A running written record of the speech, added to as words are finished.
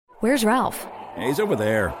Where's Ralph? He's over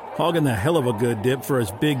there, hogging the hell of a good dip for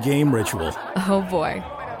his big game ritual. Oh, boy.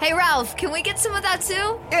 Hey, Ralph, can we get some of that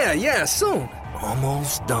too? Yeah, soon.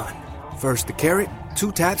 Almost done. First the carrot,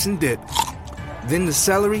 2 taps and dip. Then the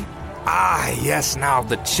celery. Ah, yes, now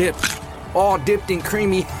the chips. All dipped in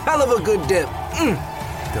creamy, hell of a good dip.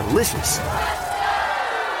 Delicious.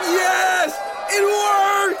 Yes! It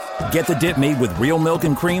worked! Get the dip made with real milk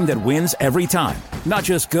and cream that wins every time. Not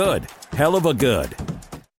just good, hell of a good.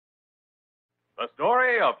 The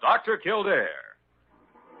story of Dr. Kildare.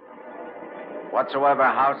 Whatsoever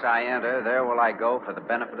house I enter, there will I go for the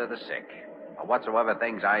benefit of the sick. Or whatsoever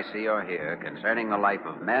things I see or hear concerning the life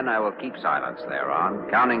of men, I will keep silence thereon,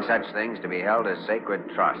 counting such things to be held as sacred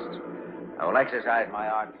trusts. I will exercise my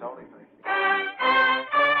art solely for...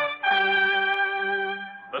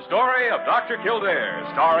 The story of Dr. Kildare,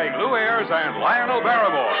 starring Lou Ayres and Lionel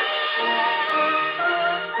Barrymore.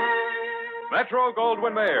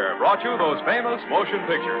 Metro-Goldwyn-Mayer brought you those famous motion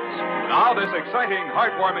pictures. Now this exciting,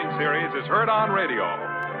 heartwarming series is heard on radio.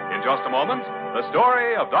 In just a moment, the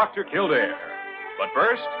story of Dr. Kildare. But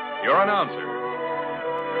first, your announcer.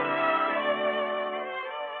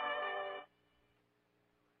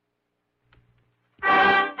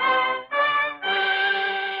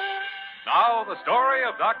 Now, the story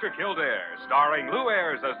of Dr. Kildare, starring Lou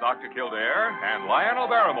Ayres as Dr. Kildare and Lionel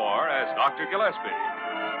Barrymore as Dr. Gillespie.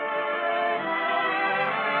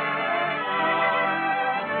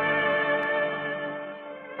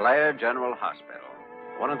 Blair General Hospital,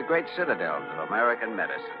 one of the great citadels of American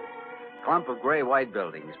medicine. Clump of gray-white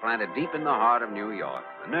buildings planted deep in the heart of New York,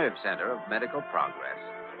 the nerve center of medical progress,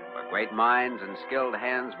 where great minds and skilled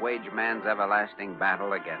hands wage man's everlasting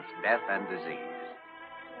battle against death and disease.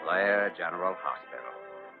 Blair General Hospital,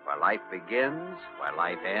 where life begins, where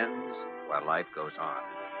life ends, where life goes on.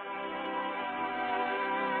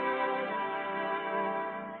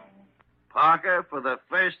 Parker, for the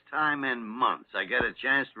first time in months, I get a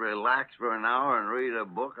chance to relax for an hour and read a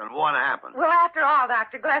book, and what happened? Well, after all,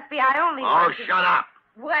 Dr. Gillespie, I only want to... Shut up!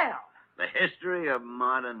 Well... The History of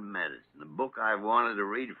Modern Medicine, the book I've wanted to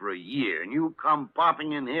read for a year, and you come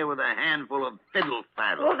popping in here with a handful of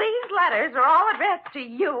fiddle-faddle. Well, these letters are all addressed to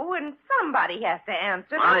you, and somebody has to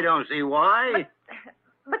answer them. I don't see why.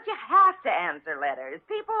 But you have to answer letters.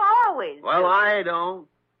 People always do. Well, I don't.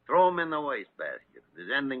 Throw them in the wastebasket. If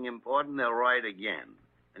there's anything important, they'll write again.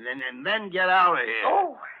 And then get out of here.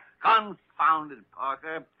 Oh. Confounded,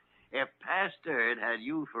 Parker. If Pasteur had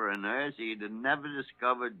you for a nurse, he'd have never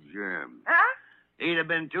discovered germs. Huh? He'd have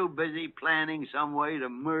been too busy planning some way to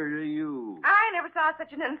murder you. I never saw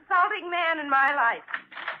such an insulting man in my life.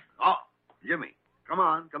 Oh, Jimmy, come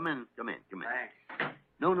on. Come in. Thanks.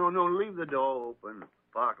 No, leave the door open.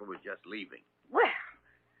 Parker was just leaving. Well,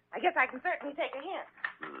 I guess I can certainly take a hint.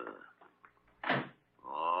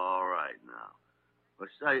 All right, now. Well,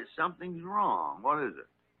 say, something's wrong. What is it?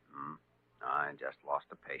 I just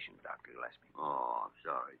lost a patient, Dr. Gillespie. Oh, I'm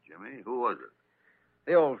sorry, Jimmy. Who was it?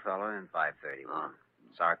 The old fellow in 531.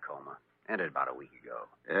 Sarcoma. Entered about a week ago.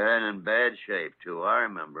 And in bad shape, too. I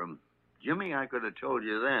remember him. Jimmy, I could have told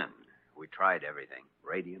you then. We tried everything.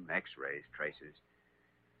 Radium, X-rays, tracers.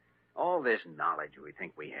 All this knowledge we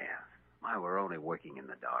think we have. Why, we're only working in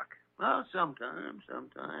the dark. Well, sometime,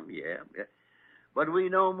 yeah. But we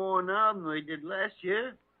know more now than we did last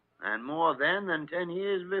year. And more then than 10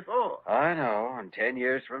 years before. I know. And 10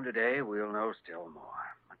 years from today, we'll know still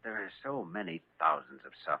more. But there are so many thousands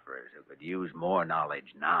of sufferers who could use more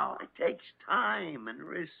knowledge now. It takes time and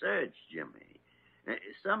research, Jimmy.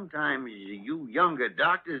 Sometimes you younger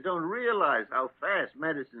doctors don't realize how fast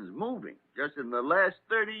medicine's moving. Just in the last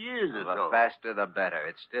 30 years or so. The faster, the better.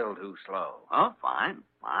 It's still too slow. Oh, fine.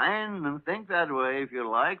 And think that way if you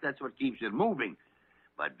like. That's what keeps it moving.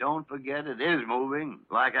 But don't forget it is moving,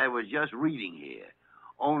 like I was just reading here.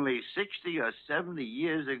 Only 60 or 70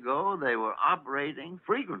 years ago, they were operating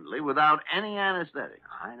frequently without any anesthetic.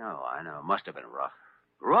 I know. Must have been rough.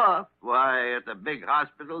 Rough? Why, at the big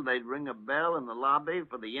hospital, they'd ring a bell in the lobby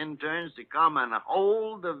for the interns to come and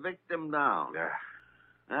hold the victim down. Yeah.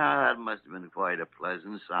 That must have been quite a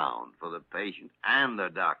pleasant sound for the patient and the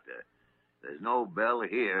doctor. There's no bell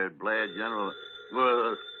here at Blair General...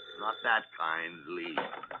 Well... Not that kind, Lee.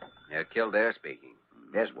 Yeah, Kildare speaking.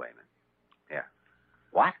 Yes, Wayman. Yeah.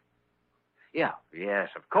 What? Yeah,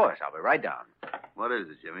 yes, of course. I'll be right down. What is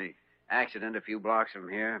it, Jimmy? Accident a few blocks from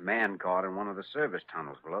here. Man caught in one of the service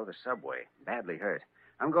tunnels below the subway. Badly hurt.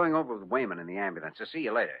 I'm going over with Wayman in the ambulance. I'll see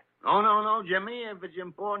you later. No, Jimmy. If it's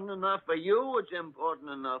important enough for you, it's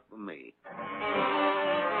important enough for me.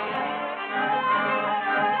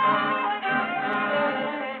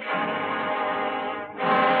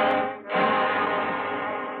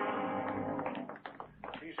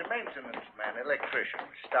 electrician.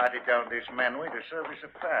 Started down this manway to service a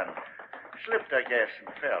fan. Slipped, I guess, and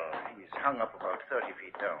fell. He's hung up about 30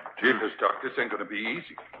 feet down. Jeepers, Doc, this ain't going to be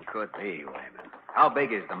easy. It could be, Wayman. How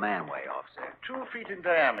big is the manway, officer? 2 feet in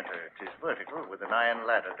diameter. It is vertical with an iron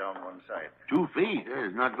ladder down one side. 2 feet?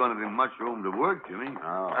 There's not going to be much room to work, Jimmy.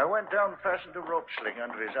 Oh. I went down, fastened a rope sling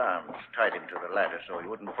under his arms, tied him to the ladder so he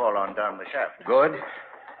wouldn't fall on down the shaft. Good.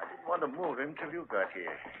 I didn't want to move him till you got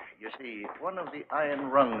here. You see, one of the iron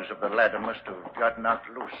rungs of the ladder must have got knocked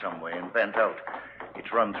loose some way and bent out.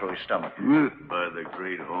 It's run through his stomach. By the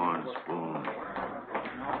great horn spoon.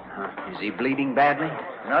 Is he bleeding badly?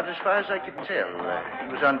 Not as far as I can tell.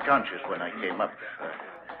 He was unconscious when I came up.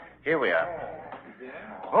 Here we are.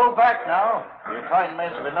 Hold back now. You'll find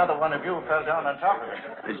mess if another one of you fell down on top of it.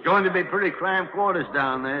 It's going to be pretty cramped quarters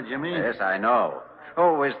down there, Jimmy. Yes, I know.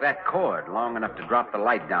 Oh, is that cord long enough to drop the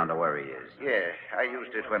light down to where he is? Yeah, I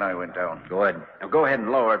used it when I went down. Good. Now go ahead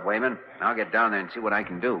and lower it, Wayman. I'll get down there and see what I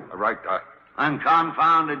can do. All right, Doc. I'm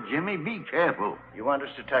confounded, Jimmy. Be careful. You want us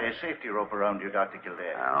to tie a safety rope around you, Dr.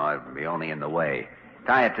 Kildare? No, it'll be only in the way.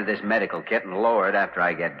 Tie it to this medical kit and lower it after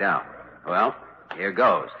I get down. Well, here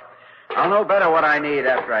goes. I'll know better what I need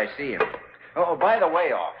after I see him. Oh, by the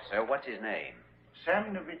way, officer, what's his name?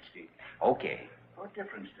 Sam Lubinski. Okay. What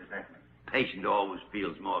difference does that make? Patient always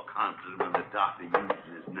feels more confident when the doctor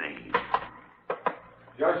uses his name.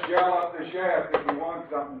 Just yell up the shaft if you want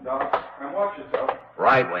something, Doc. And watch yourself.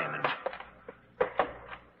 Right, Wayman.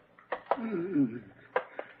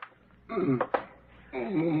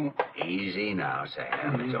 Easy now,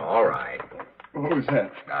 Sam. It's all right. What was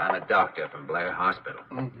that? I'm a doctor from Blair Hospital.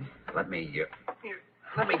 Let me get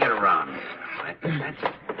around this. That's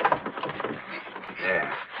it.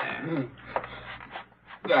 There.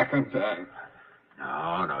 Doc, I'm dying.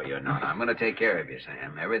 No, you're not. I'm going to take care of you,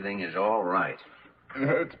 Sam. Everything is all right. It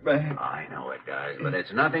hurts bad. I know it does, but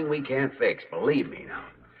it's nothing we can't fix. Believe me now.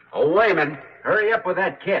 Oh, Wayman, hurry up with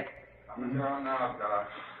that kit. Coming down now, Doc.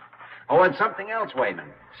 Oh, and something else,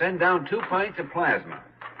 Wayman. Send down 2 pints of plasma.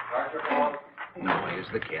 Dr. Paul. No, here's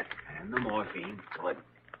the kit. And the morphine. Good.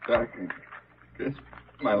 Doc, I guess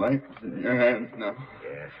my life is in your hands now.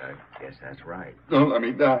 Yes, I guess that's right. Don't let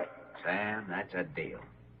me die. Sam, that's a deal.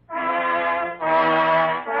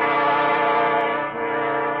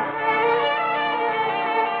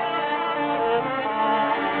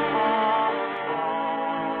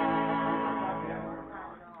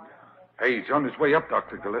 Hey, he's on his way up,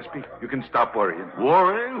 Dr. Gillespie. You can stop worrying.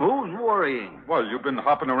 Worrying? Who's worrying? Well, you've been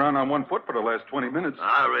hopping around on 1 foot for the last 20 minutes.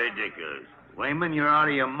 Ridiculous. Wayman, you're out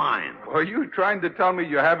of your mind. Are you trying to tell me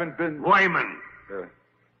you haven't been... Wayman!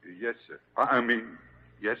 Yes, sir. I mean,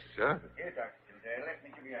 yes, sir. Here, Dr. Kildare, let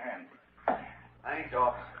me give you a hand. Thanks,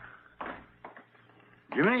 officer.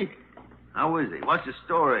 Jimmy, how is he? What's the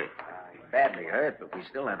story? He's badly hurt, but we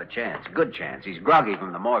still have a chance. Good chance. He's groggy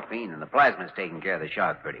from the morphine, and the plasma's taking care of the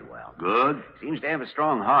shock pretty well. Good. Seems to have a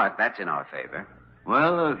strong heart. That's in our favor.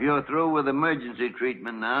 Well, if you're through with emergency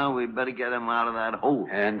treatment now, we'd better get him out of that hole.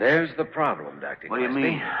 And there's the problem, Dr. What do you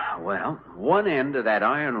Gillespie. mean? Well, one end of that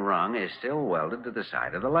iron rung is still welded to the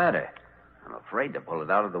side of the ladder. I'm afraid to pull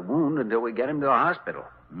it out of the wound until we get him to the hospital.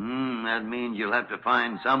 That means you'll have to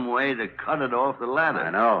find some way to cut it off the ladder.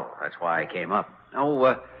 I know. That's why I came up.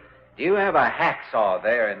 Oh, do you have a hacksaw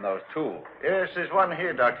there in those tools? Yes, there's one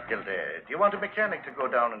here, Dr. Kildare. Do you want a mechanic to go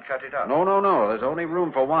down and cut it out? No. There's only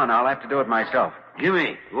room for one. I'll have to do it myself.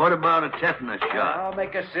 Jimmy, what about a tetanus shot? I'll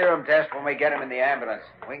make a serum test when we get him in the ambulance.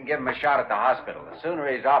 We can give him a shot at the hospital. The sooner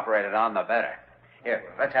he's operated on, the better. Here,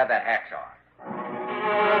 let's have that hacksaw.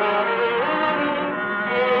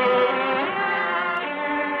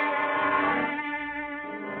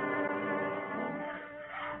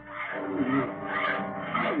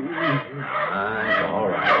 All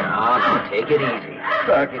right. Now, take it easy.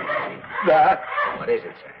 Doc. Take it easy. Doc. What is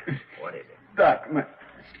it, sir? What is it? Doc, am I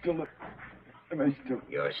still...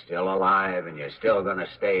 You're still alive, and you're still going to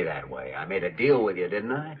stay that way. I made a deal with you,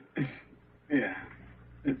 didn't I? Yeah,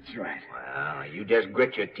 that's right. Well, you just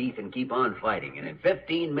grit your teeth and keep on fighting, and in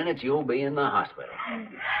 15 minutes you'll be in the hospital.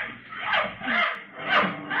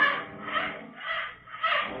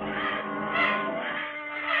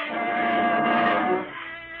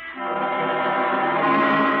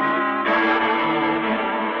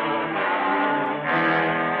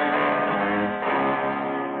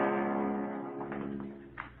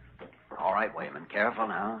 All right, Wayman, careful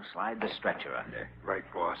now. Slide the stretcher under. Right,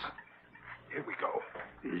 boss. Here we go.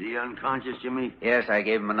 Is he unconscious, Jimmy? Yes, I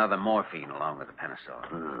gave him another morphine along with the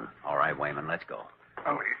penicillin. All right, Wayman, let's go.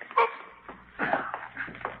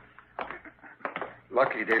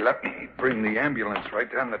 Lucky they let me bring the ambulance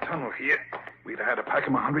right down the tunnel here. We'd have had to pack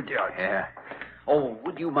him 100 yards. Yeah. Oh,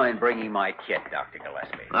 would you mind bringing my kit, Dr.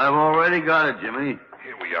 Gillespie? I've already got it, Jimmy.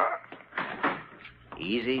 Here we are.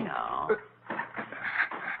 Easy now.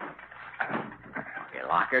 Okay,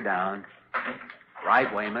 lock her down.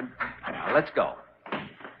 Right, Wayman. Now, let's go.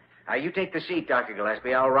 Now, you take the seat, Dr.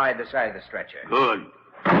 Gillespie. I'll ride the side of the stretcher. Good.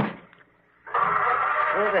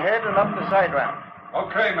 Through the head and up the side ramp.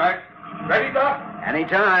 Okay, Mac. Ready, Doc?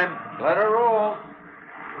 Anytime. Let her roll.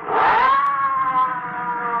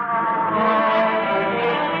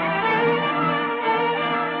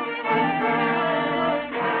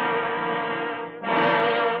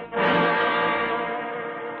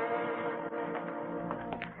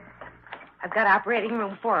 I've got operating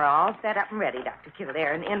room 4 all set up and ready, Dr.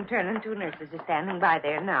 Kildare. An intern and 2 nurses are standing by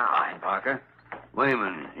there now. Fine, Parker.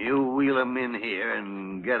 Wayman, you wheel him in here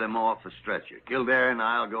and get him off the stretcher. Kildare and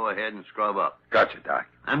I'll go ahead and scrub up. Gotcha, Doc.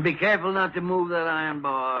 And be careful not to move that iron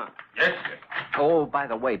bar. Yes, sir. Oh, by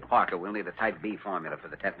the way, Parker, we'll need a type B formula for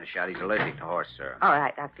the tetanus shot. He's allergic to horse serum. All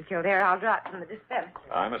right, Dr. Kildare, I'll draw it from the dispenser.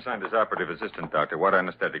 I'm assigned as operative assistant, Doctor. What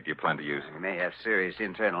anesthetic do you plan to use? He may have serious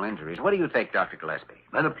internal injuries. What do you think, Dr. Gillespie?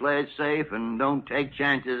 Better play it safe and don't take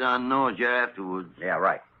chances on nausea afterwards. Yeah,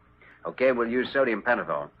 right. Okay, we'll use sodium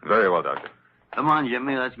pentothal. Very well, Doctor. Come on,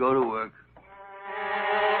 Jimmy, let's go to work.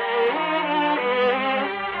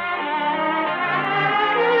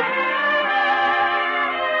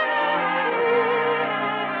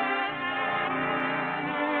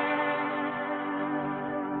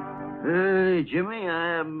 Jimmy,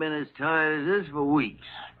 I haven't been as tired as this for weeks.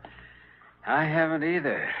 I haven't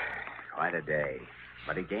either. Quite a day.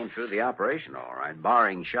 But he came through the operation all right,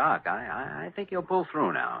 barring shock. I think he'll pull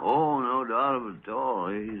through now. Oh, no doubt of it at all.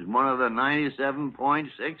 He's one of the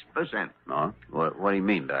 97.6%. No? What do you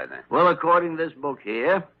mean by that? Well, according to this book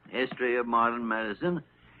here, History of Modern Medicine,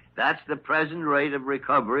 that's the present rate of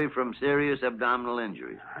recovery from serious abdominal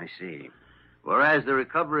injuries. I see. Whereas the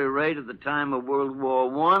recovery rate at the time of World War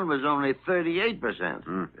I was only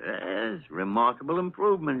 38%. Yes, remarkable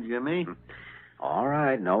improvement, Jimmy. All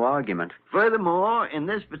right, no argument. Furthermore, in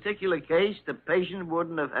this particular case, the patient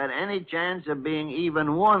wouldn't have had any chance of being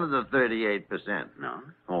even one of the 38%. No?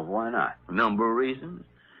 Well, why not? A number of reasons.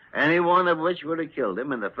 Any one of which would have killed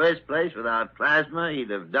him. In the first place, without plasma,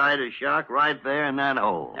 he'd have died of shock right there in that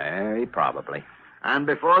hole. Very probably. And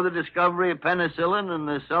before the discovery of penicillin and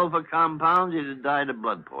the sulfur compounds, he'd have died of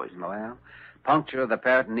blood poisoning. Well, puncture of the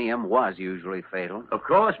peritoneum was usually fatal. Of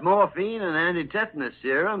course, morphine and anti-tetanus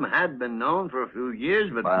serum had been known for a few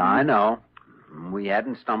years, but... But I know. We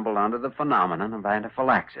hadn't stumbled onto the phenomenon of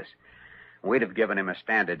anaphylaxis. We'd have given him a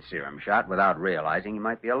standard serum shot without realizing he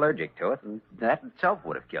might be allergic to it, and that itself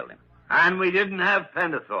would have killed him. And we didn't have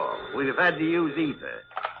pentothal. We'd have had to use ether.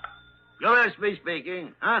 Gillespie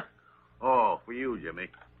speaking, huh? Oh, for you, Jimmy.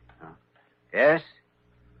 Yes?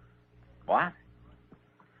 What?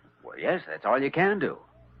 Well, yes, that's all you can do.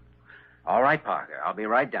 All right, Parker, I'll be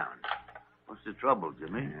right down. What's the trouble,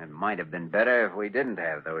 Jimmy? It might have been better if we didn't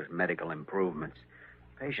have those medical improvements.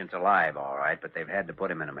 Patient's alive, all right, but they've had to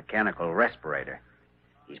put him in a mechanical respirator.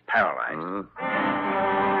 He's paralyzed.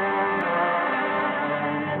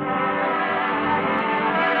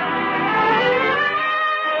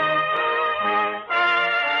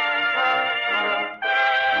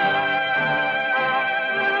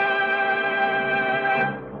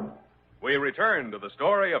 We return to the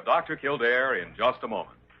story of Dr. Kildare in just a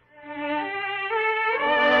moment.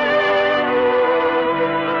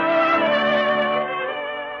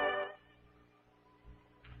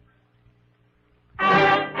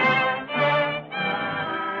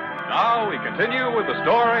 Now we continue with the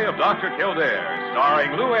story of Dr. Kildare,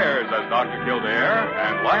 starring Lou Ayres as Dr. Kildare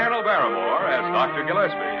and Lionel Barrymore as Dr.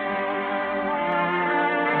 Gillespie.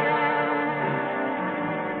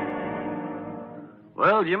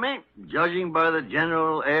 Well, Jimmy, judging by the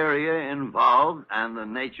general area involved and the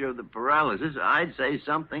nature of the paralysis, I'd say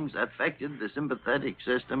something's affected the sympathetic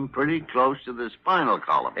system pretty close to the spinal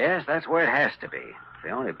column. Yes, that's where it has to be. It's the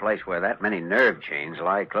only place where that many nerve chains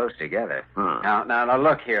lie close together. Now,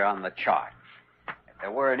 look here on the chart. If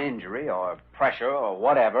there were an injury or pressure or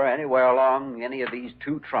whatever anywhere along any of these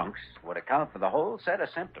two trunks would account for the whole set of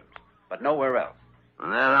symptoms, but nowhere else.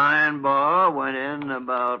 And that iron bar went in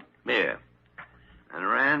about here. And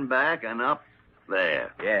ran back and up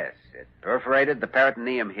there. Yes, it perforated the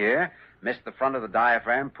peritoneum here, missed the front of the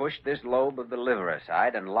diaphragm, pushed this lobe of the liver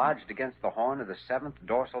aside, and lodged against the horn of the 7th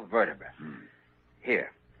dorsal vertebra.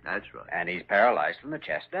 Here. That's right. And he's paralyzed from the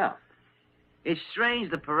chest down. It's strange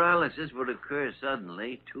the paralysis would occur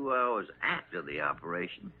suddenly 2 hours after the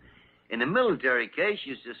operation. In a military case,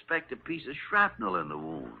 you suspect a piece of shrapnel in the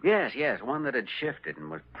wound. Yes, one that had shifted and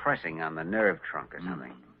was pressing on the nerve trunk or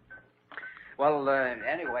something. Well,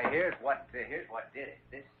 anyway, here's what did it.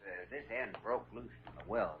 This end broke loose from the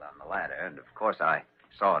weld on the ladder, and of course I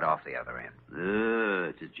saw it off the other end.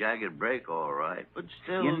 It's a jagged break, all right, but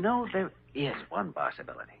still... You know, there is one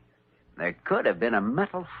possibility. There could have been a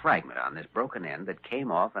metal fragment on this broken end that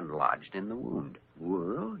came off and lodged in the wound.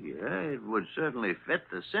 Well, yeah, it would certainly fit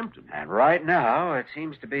the symptoms. And right now, it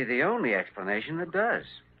seems to be the only explanation that does.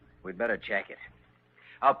 We'd better check it.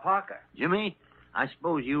 Parker. Jimmy, I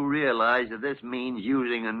suppose you realize that this means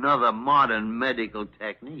using another modern medical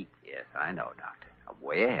technique. Yes, I know, Doctor. I'm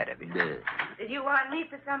way ahead of you. Did you want me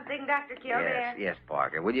for something, Dr. Kildare? Yes,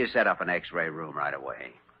 Parker. Will you set up an X-ray room right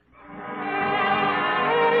away?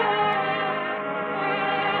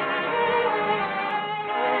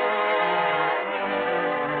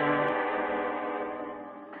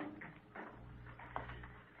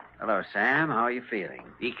 Hello, Sam. How are you feeling?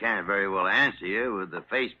 He can't very well answer you with the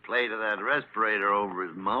faceplate of that respirator over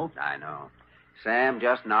his mouth. I know. Sam,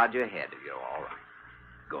 just nod your head if you're all right.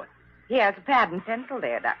 Good. He has a pad and pencil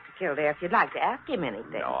there, Dr. Kildare, if you'd like to ask him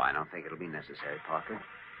anything. No, I don't think it'll be necessary, Parker.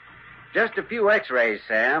 Just a few X-rays,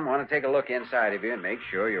 Sam. Want to take a look inside of you and make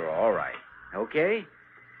sure you're all right. Okay?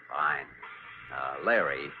 Fine.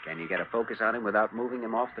 Larry, can you get a focus on him without moving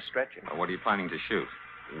him off the stretcher? What are you planning to shoot?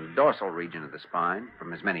 The dorsal region of the spine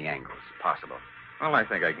from as many angles as possible. Well, I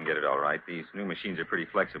think I can get it all right. These new machines are pretty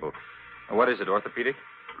flexible. What is it, orthopedic?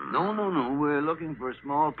 No. We're looking for a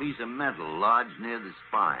small piece of metal lodged near the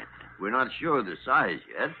spine. We're not sure of the size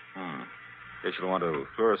yet. Guess you'll want to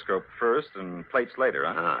fluoroscope first and plates later,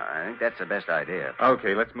 huh? I think that's the best idea.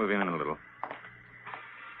 Okay, let's move in a little.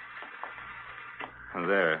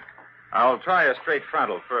 There. I'll try a straight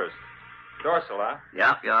frontal first. Dorsal, huh?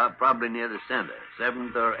 Yeah, probably near the center.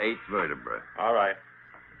 7th or 8th vertebra. All right.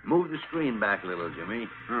 Move the screen back a little, Jimmy.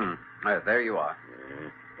 There you are.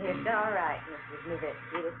 It's all right, Mrs.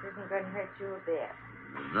 Lubinski. This isn't going to hurt you a bit.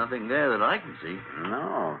 There's nothing there that I can see.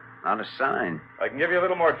 No, not a sign. I can give you a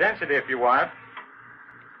little more density if you want.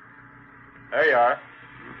 There you are.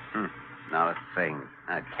 Not a thing.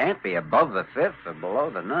 It can't be above the 5th or below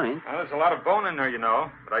the 9th. Well, there's a lot of bone in there, you know.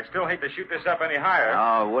 But I'd still hate to shoot this up any higher.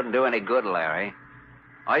 No, it wouldn't do any good, Larry.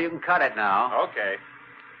 Oh, you can cut it now. Okay.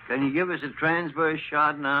 Can you give us a transverse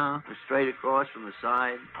shot now? Straight across from the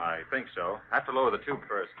side? I think so. Have to lower the tube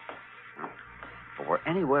first. If it were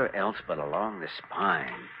anywhere else but along the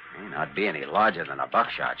spine, it may not be any larger than a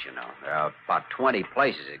buckshot, you know. There are about 20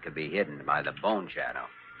 places it could be hidden by the bone shadow.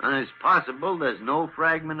 And it's possible there's no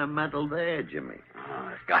fragment of metal there, Jimmy. Oh,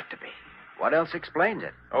 there's got to be. What else explains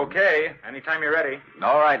it? Okay. Anytime you're ready.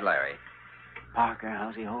 All right, Larry. Parker,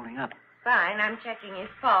 how's he holding up? Fine. I'm checking his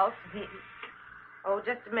pulse. Oh,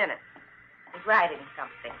 just a minute. He's writing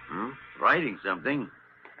something. Writing something?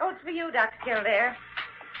 Oh, it's for you, Dr. Kildare.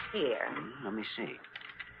 Here. Let me see.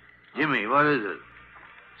 Jimmy, what is it?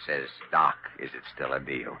 Says, Doc, is it still a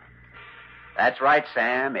deal? That's right,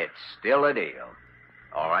 Sam. It's still a deal.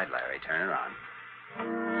 All right, Larry, turn it on.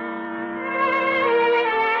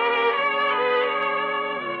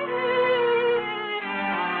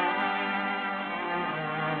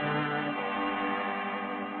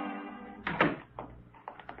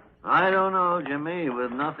 I don't know, Jimmy.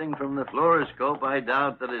 With nothing from the fluoroscope, I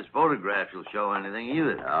doubt that his photographs will show anything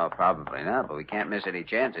either. Oh, probably not, but we can't miss any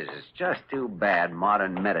chances. It's just too bad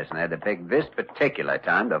modern medicine had to pick this particular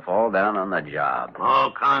time to fall down on the job.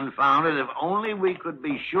 Oh, confound it. If only we could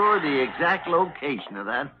be sure the exact location of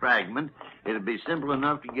that fragment, it'd be simple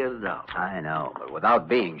enough to get it out. I know, but without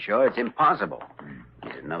being sure, it's impossible.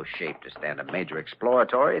 He's in no shape to stand a major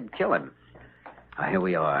exploratory. It'd kill him. Oh, here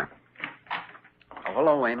we are. Oh,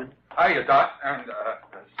 hello, Wayman. Hiya, Doc. And,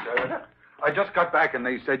 I just got back and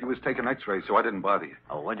they said you was taking x-rays, so I didn't bother you.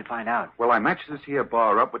 Oh, what'd you find out? Well, I matched this here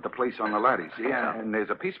bar up with the place on the ladder, see? And there's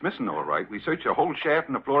a piece missing, all right. We searched the whole shaft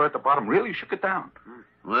and the floor at the bottom. Really shook it down.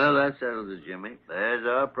 Well, that settles it, Jimmy. There's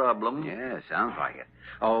our problem. Yeah, sounds like it.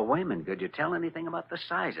 Oh, Wayman, could you tell anything about the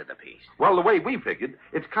size of the piece? Well, the way we figured,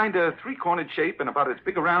 it's kind of three-cornered shape and about as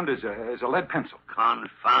big around as a lead pencil.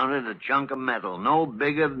 Confound it, a chunk of metal, no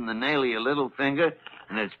bigger than the nail of your little finger,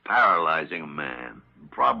 and it's paralyzing a man.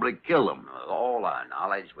 Probably kill him. With all our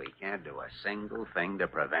knowledge, we can't do a single thing to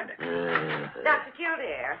prevent it. Dr.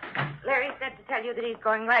 Kildare, Larry said to tell you that he's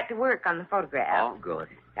going right to work on the photograph. Oh, good.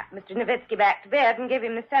 Got Mr. Nowitzki back to bed and give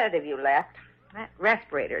him the sedative you left. That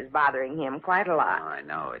respirator's bothering him quite a lot. Oh, I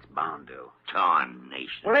know. It's bound to.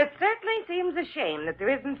 Tarnation. Well, it certainly seems a shame that there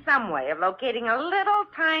isn't some way of locating a little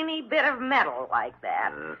tiny bit of metal like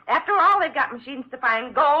that. After all, they've got machines to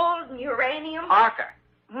find gold and uranium. Parker.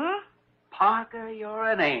 Hmm? Parker, you're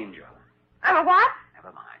an angel. I'm a what?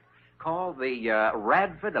 Never mind. Call the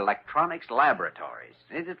Radford Electronics Laboratories.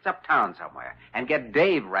 It's uptown somewhere. And get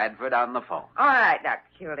Dave Radford on the phone. All right, Dr.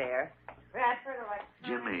 Kildare. Radford Electronics.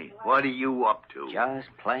 Jimmy, what are you up to? Just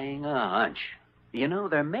playing a hunch. You know,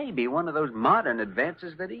 there may be one of those modern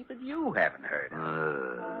advances that even you haven't heard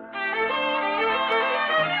of.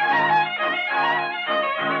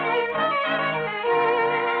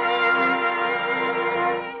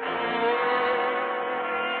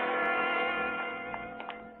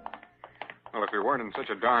 Well, if we weren't in such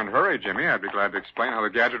a darn hurry, Jimmy, I'd be glad to explain how the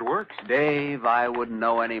gadget works. Dave, I wouldn't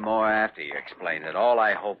know any more after you explain it. All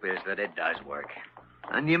I hope is that it does work.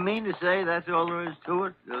 And you mean to say that's all there is to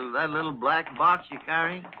it? That little black box you're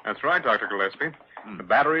carrying? That's right, Dr. Gillespie. The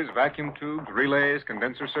batteries, vacuum tubes, relays,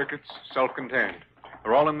 condenser circuits, self-contained.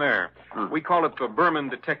 They're all in there. We call it the Berman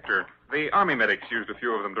detector. The Army medics used a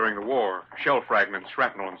few of them during the war. Shell fragments,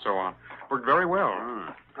 shrapnel, and so on. Worked very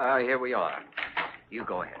well. Here we are. You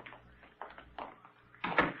go ahead.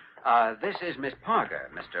 This is Miss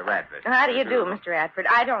Parker, Mr. Radford. How do you do, Mr. Radford?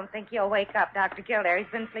 I don't think he'll wake up, Dr. Kildare.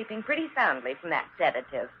 He's been sleeping pretty soundly from that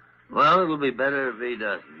sedative. Well, it'll be better if he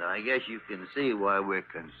doesn't. I guess you can see why we're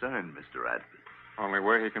concerned, Mr. Radford. Only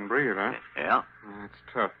way he can breathe, huh? Yeah. That's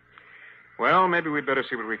tough. Well, maybe we'd better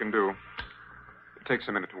see what we can do. It takes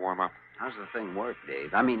a minute to warm up. How's the thing work,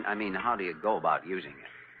 Dave? I mean, how do you go about using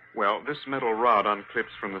it? Well, this metal rod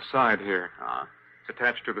unclips from the side here. It's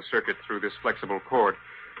attached to the circuit through this flexible cord.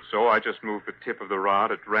 So I just move the tip of the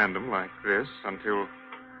rod at random like this until...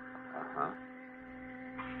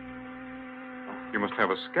 You must have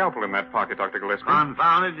a scalpel in that pocket, Dr. Gillespie.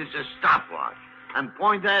 Confound it, it's a stopwatch. And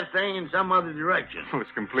point that thing in some other direction. Well,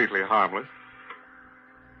 it's completely harmless.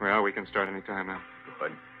 Well, we can start any time now.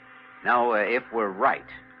 Good. Now, if we're right,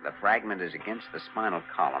 the fragment is against the spinal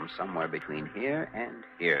column somewhere between here and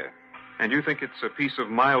here. And you think it's a piece of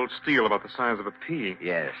mild steel about the size of a pea?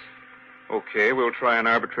 Yes. Okay, we'll try an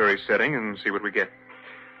arbitrary setting and see what we get.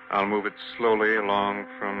 I'll move it slowly along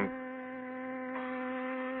from...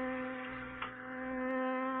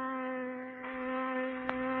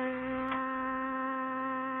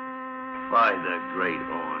 By the great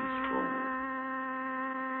horns, fool.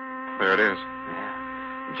 There it is.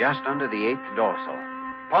 Yeah. Just under the 8th dorsal.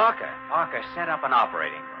 Parker, set up an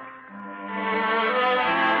operating room.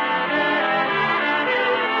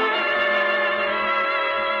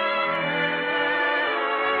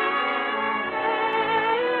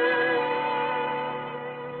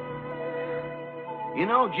 You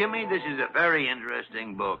know, Jimmy, this is a very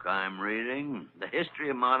interesting book I'm reading. The History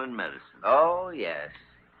of Modern Medicine. Oh, yes.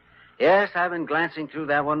 Yes, I've been glancing through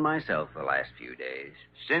that one myself the last few days.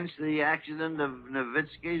 Since the accident of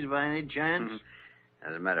Nowitzki's, by any chance?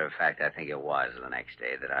 As a matter of fact, I think it was the next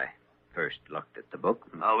day that I first looked at the book.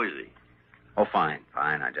 How is he? Oh, fine.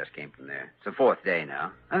 I just came from there. It's the 4th day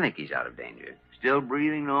now. I think he's out of danger. Still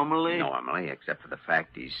breathing normally? Normally, except for the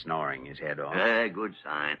fact he's snoring his head off. Good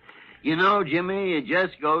sign. You know, Jimmy, it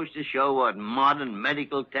just goes to show what modern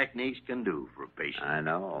medical techniques can do for a patient. I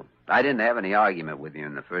know. I didn't have any argument with you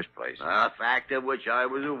in the first place. A fact of which I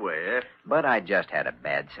was aware. But I just had a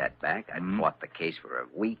bad setback. I'd fought the case for a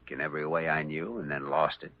week in every way I knew and then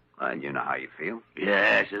lost it. Well, you know how you feel.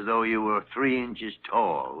 Yes, as though you were 3 inches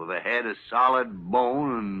tall, with a head of solid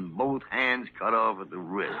bone and both hands cut off at the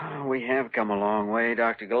wrist. Oh, we have come a long way,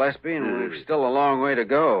 Dr. Gillespie, and we've still a long way to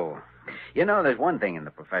go. You know, there's one thing in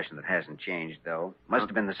the profession that hasn't changed, though. Must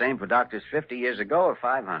have been the same for doctors 50 years ago or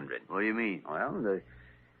 500. What do you mean? Well,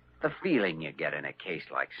 the feeling you get in a case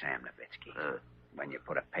like Sam Nowitzki. When you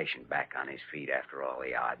put a patient back on his feet after all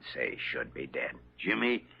the odds say he should be dead.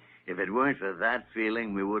 Jimmy, if it weren't for that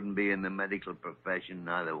feeling, we wouldn't be in the medical profession,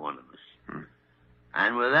 neither one of us.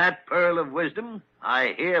 And with that pearl of wisdom,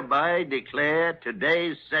 I hereby declare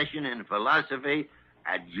today's session in philosophy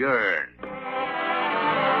adjourned.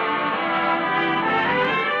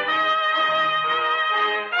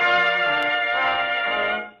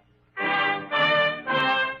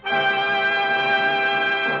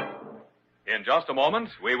 In just a moment,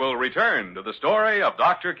 we will return to the story of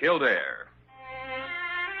Dr. Kildare.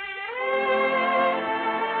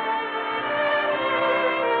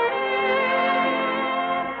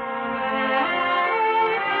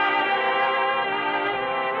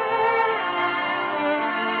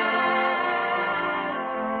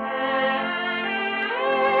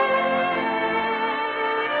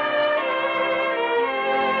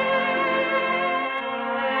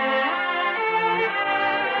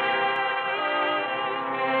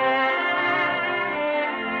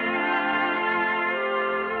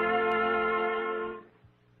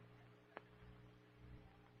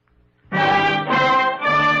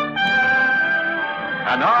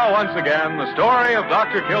 And now, once again, the story of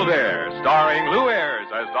Dr. Kildare, starring Lou Ayres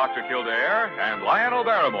as Dr. Kildare and Lionel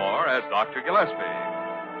Barrymore as Dr. Gillespie.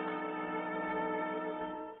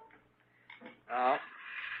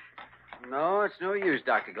 No, it's no use,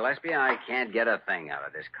 Dr. Gillespie. I can't get a thing out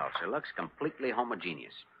of this culture. Looks completely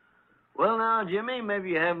homogeneous. Well, now, Jimmy, maybe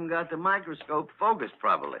you haven't got the microscope focused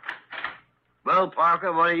properly. Well,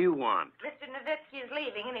 Parker, what do you want? Mr. Nowitzki is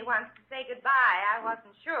leaving, and he wants to say goodbye. I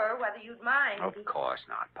wasn't sure whether you'd mind. Of course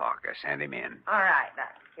not, Parker. Send him in. All right,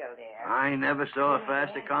 Dr. Kildare. I never saw a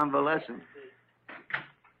faster convalescent.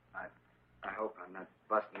 I hope I'm not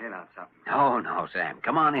busting in on something. Oh, no, Sam.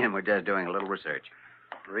 Come on in. We're just doing a little research.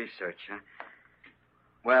 Research, huh?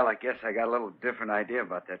 Well, I guess I got a little different idea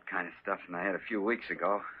about that kind of stuff than I had a few weeks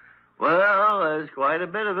ago. Well, there's quite a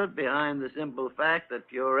bit of it behind the simple fact that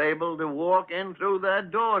you're able to walk in through that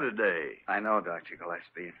door today. I know, Dr.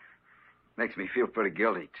 Gillespie. It makes me feel pretty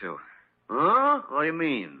guilty, too. Huh? What do you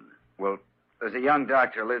mean? Well, there's a young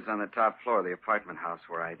doctor who lives on the top floor of the apartment house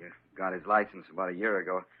where I got his license about a year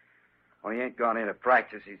ago. Well, he ain't gone into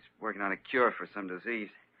practice. He's working on a cure for some disease.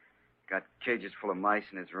 Got cages full of mice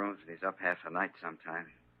in his rooms, and he's up half the night sometimes.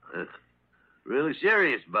 Really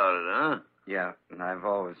serious about it, huh? Yeah, and I've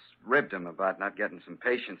always ribbed him about not getting some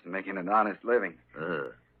patients and making an honest living.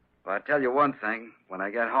 But I'll tell you one thing. When I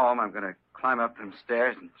get home, I'm going to climb up them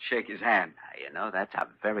stairs and shake his hand. You know, that's a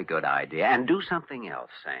very good idea. And do something else,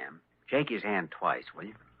 Sam. Shake his hand twice, will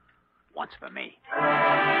you? Once for me.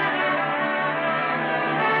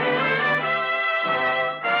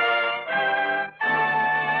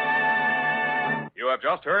 You have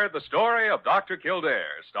just heard the story of Dr.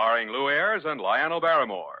 Kildare, starring Lou Ayres and Lionel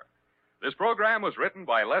Barrymore. This program was written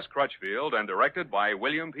by Les Crutchfield and directed by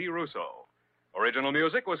William P. Russo. Original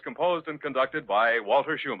music was composed and conducted by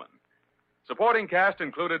Walter Schumann. Supporting cast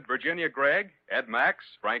included Virginia Gregg, Ed Max,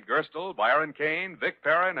 Frank Gerstle, Byron Kane, Vic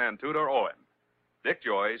Perrin, and Tudor Owen. Dick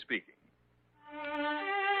Joy speaking.